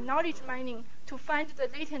mining and knowledge mining to find the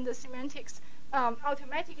latent semantics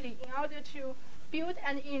automatically in order to build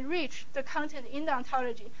and enrich the content in the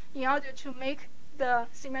ontology in order to make the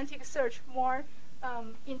semantic search more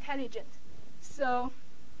intelligent. So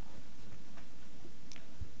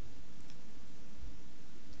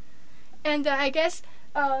and I guess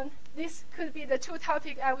this could be the two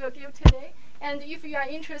topics I will give today. And if you are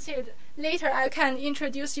interested, later I can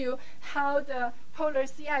introduce you how the Polar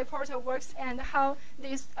CI portal works and how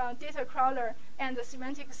this data crawler and the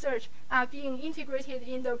semantic search are being integrated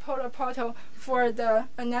in the Polar portal for the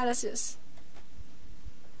analysis.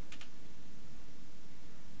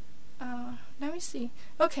 Let me see.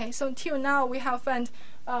 Okay, so till now we have found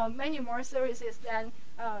many more services than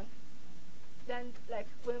like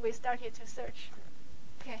when we started to search.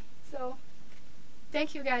 Okay, so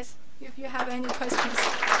thank you guys. If you have any questions.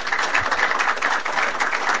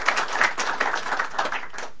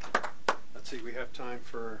 Let's see, we have time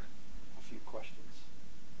for a few questions.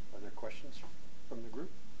 Are there questions from the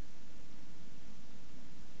group?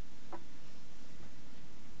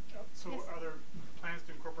 So Yes. are there plans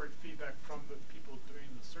to incorporate feedback from the people doing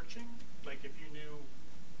the searching? Like if you knew,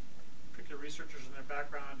 pick researchers and their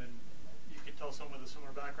background, and you could tell someone with a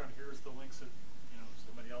similar background, here's the links that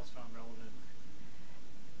somebody else found relevant.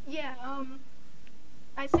 Yeah,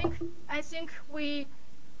 I think we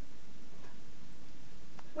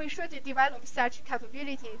should develop such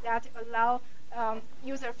capability that allow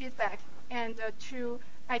user feedback and to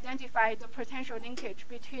identify the potential linkage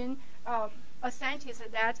between a scientist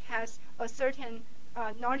that has a certain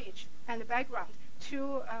knowledge and background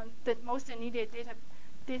to the most needed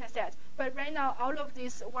data set. But right now, all of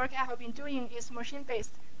this work I have been doing is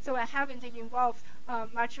machine-based, so I haven't involved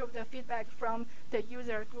much of the feedback from the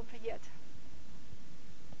user group yet.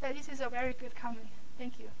 But this is a very good comment.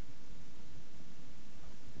 Thank you.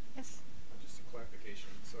 Yes? Just a clarification.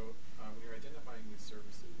 So when you're identifying these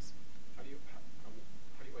services, how do you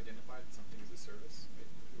identify that something is a service?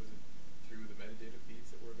 Was it through the metadata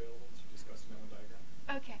feeds that were available as you discussed in that diagram?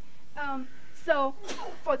 Okay. So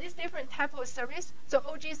for this different type of service, so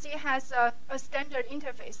OGC has a standard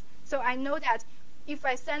interface. So I know that if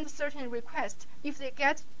I send certain requests, if they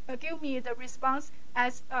give me the response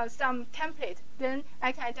as some template, then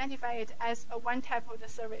I can identify it as one type of the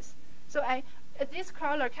service. So this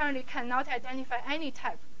crawler currently cannot identify any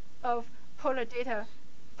type of polar data.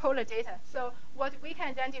 So what we can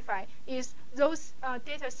identify is those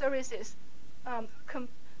data services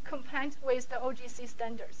compliant with the OGC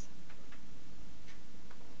standards.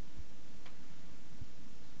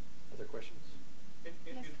 Other questions?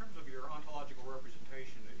 In terms of your ontological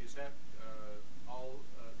representation, is that all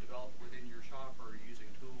developed within your shop, or are you using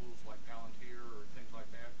tools like Palantir or things like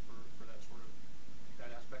that for that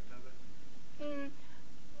aspect of it?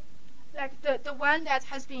 Like the one that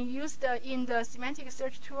has been used in the semantic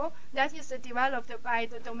search tool, that is developed by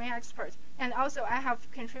the domain expert. And also I have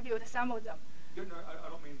contributed some of them. No, I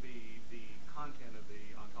don't mean the content of the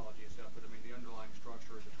ontology itself, but I mean the underlying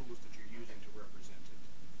structure of the tools that you're using to represent it.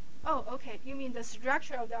 Oh, okay. You mean the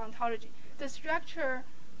structure of the ontology. The structure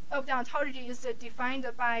of the ontology is defined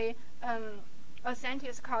by a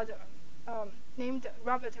scientist called named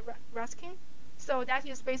Robert Ruskin. So that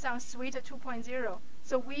is based on Suite 2.0.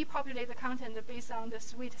 So we populate the content based on the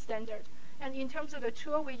Suite standard. And in terms of the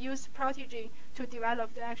tool, we use Protege to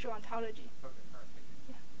develop the actual ontology. Okay, all right, thank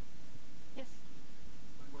you. Yeah. Yes?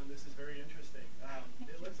 Well, this is very interesting.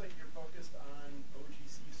 It looks like you're focused on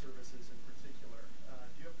OGC services in particular.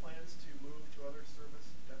 Do you have plans to move to other service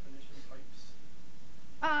definition types?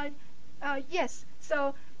 Yes.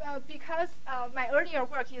 So because my earlier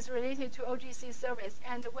work is related to OGC service,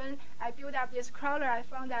 and when I built up this crawler, I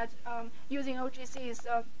found that using OGC is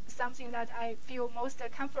something that I feel most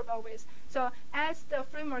comfortable with. So as the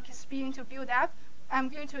framework is being to build up, I'm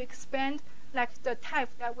going to expand like the type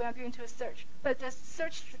that we are going to search. But the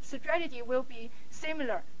search strategy will be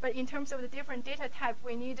similar, but in terms of the different data type,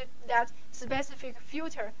 we need that specific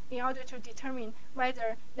filter in order to determine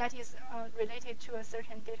whether that is related to a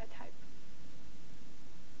certain data type.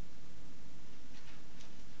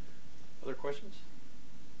 Other questions?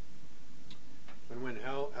 Wenwen,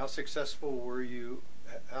 how successful were you?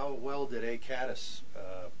 How well did ACADIS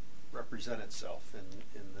represent itself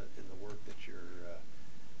in the work that you're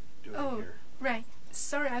doing here? Right.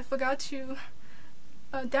 Sorry, I forgot to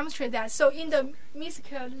demonstrate that. So in the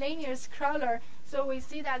miscellaneous crawler, so we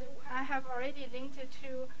see that I have already linked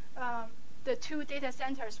to the two data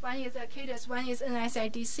centers. One is ACADIS, one is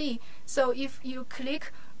NSIDC. So if you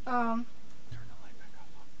click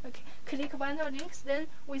click one of the links, then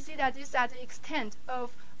we see that this is the extent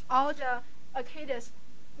of all the ACADIS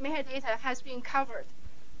metadata has been covered.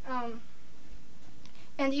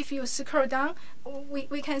 And if you scroll down,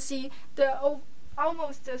 we can see the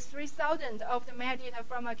almost 3,000 of the metadata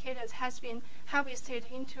from ACADIS has been harvested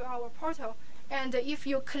into our portal. And if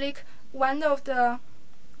you click one of the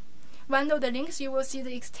links, you will see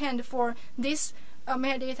the extent for this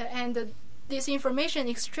metadata and this information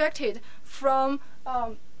extracted from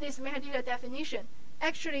this metadata definition.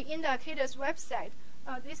 Actually, in the ACADIS website,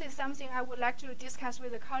 this is something I would like to discuss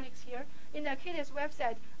with the colleagues here. In the ACADIS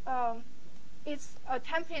website, it's a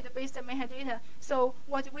template-based metadata. So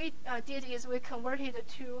what we did is we converted it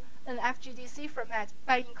to an FGDC format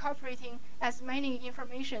by incorporating as many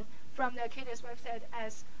information from the ACADIS website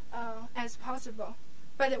as possible.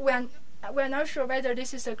 But we're not sure whether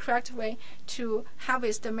this is the correct way to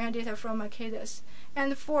harvest the metadata from ACADIS.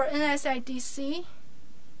 And for NSIDC,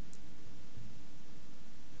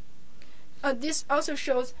 this also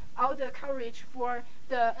shows all the coverage for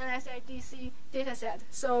the NSIDC dataset.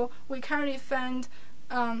 So we currently found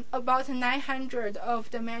about 900 of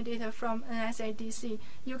the metadata from NSIDC.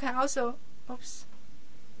 You can also,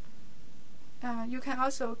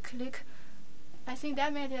 click. I think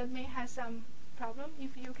that metadata may have some problem.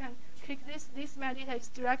 If you can click this metadata is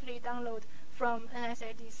directly downloaded from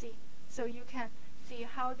NSIDC, so you can see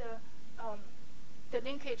how the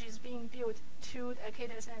linkage is being built to the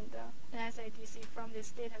ACIDIS and NSIDC from this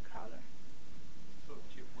data crawler. So,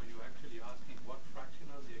 Chip, were you actually asking what fraction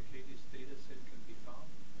of the ACIDIS data set can be found?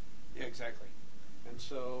 Yeah, exactly. And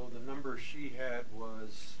so the number she had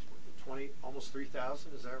was 20, almost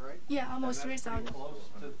 3,000. Is that right? Yeah, almost 3,000. Close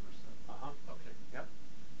to. Okay. Yep.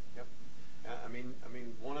 Yep. I mean,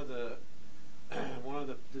 one of the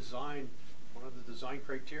design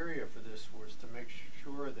criteria for this was to make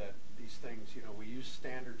sure that these things, we use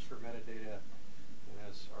standards for metadata, and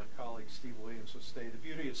as our colleague Steve Williams would say, the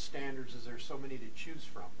beauty of standards is there's so many to choose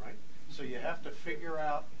from, right? So you have to figure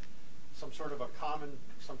out some sort of a common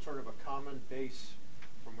base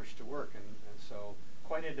from which to work, and so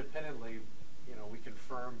quite independently, we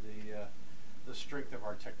confirm the strength of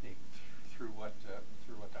our technique through what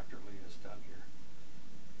Dr. Li has done here.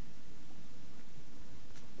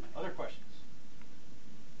 Other questions?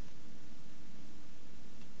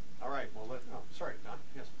 All right. Well, sorry, Don.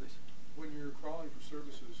 Yes, please. When you're crawling for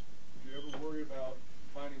services, do you ever worry about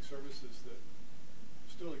finding services that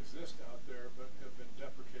still exist out there but have been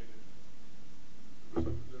deprecated? So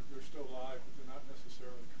they're still live, but they're not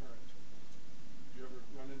necessarily current. Do you ever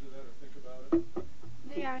run into that or think about it?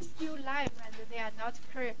 They are still live and they are not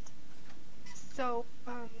current. So,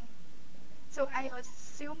 so I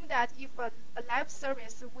assume that if a live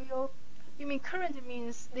service you mean current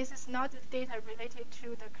means this is not data related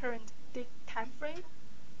to the current time frame?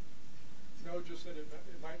 No, just that it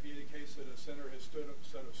might be the case that a center has stood up a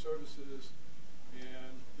set of services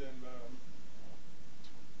and then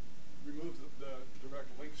removed the direct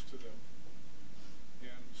links to them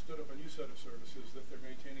and stood up a new set of services that they're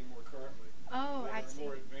maintaining more currently. Oh, I see.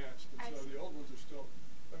 More advanced. And so the old ones are still,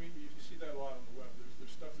 I mean, you see that a lot on the web. There's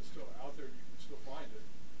stuff that's still out there and you can still find it.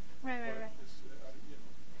 Right. It's,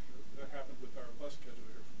 that happened with our bus scheduler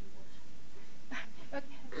here for me once.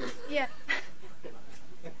 Okay. Yeah.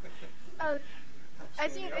 I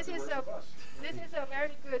think this is a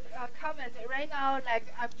very good comment. Right now,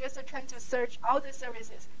 like I'm just trying to search all the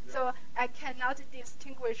services, so I cannot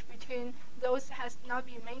distinguish between those has not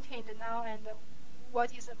been maintained now and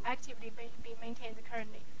what is actively being maintained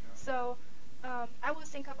currently. So I will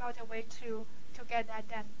think about a way to get that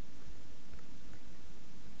done.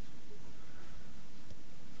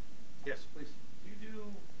 Yes, please. Do you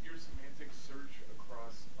do your semantic search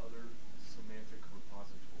across other semantic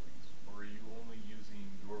repositories, or are you only using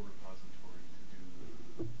your repository to do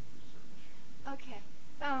the search? Okay.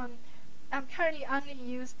 I'm currently only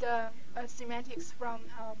used semantics from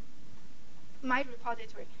my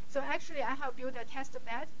repository. So actually, I have built a test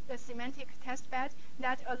bed, a semantic test bed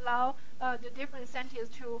that allow the different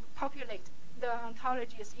scientists to populate the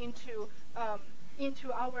ontologies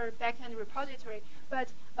into our backend repository.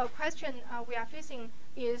 But a question we are facing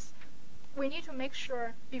is we need to make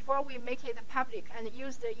sure before we make it public and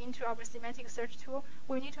use it into our semantic search tool,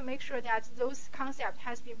 we need to make sure that those concepts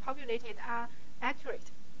has been populated are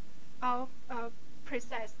accurate, are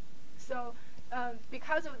precise. So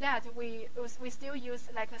because of that, we still use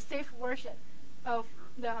like a safe version of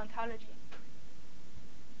the ontology.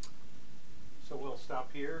 So we'll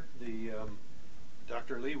stop here.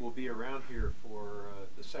 Dr. Li will be around here for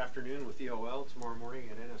this afternoon with EOL, tomorrow morning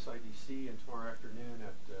at NSIDC, and tomorrow afternoon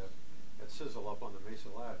at Sizzle up on the Mesa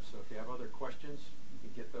Lab. So if you have other questions, you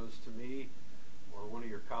can get those to me or one of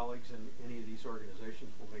your colleagues in any of these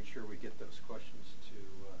organizations. We'll make sure we get those questions to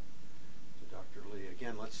Dr. Li.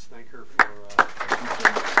 Again, let's thank her for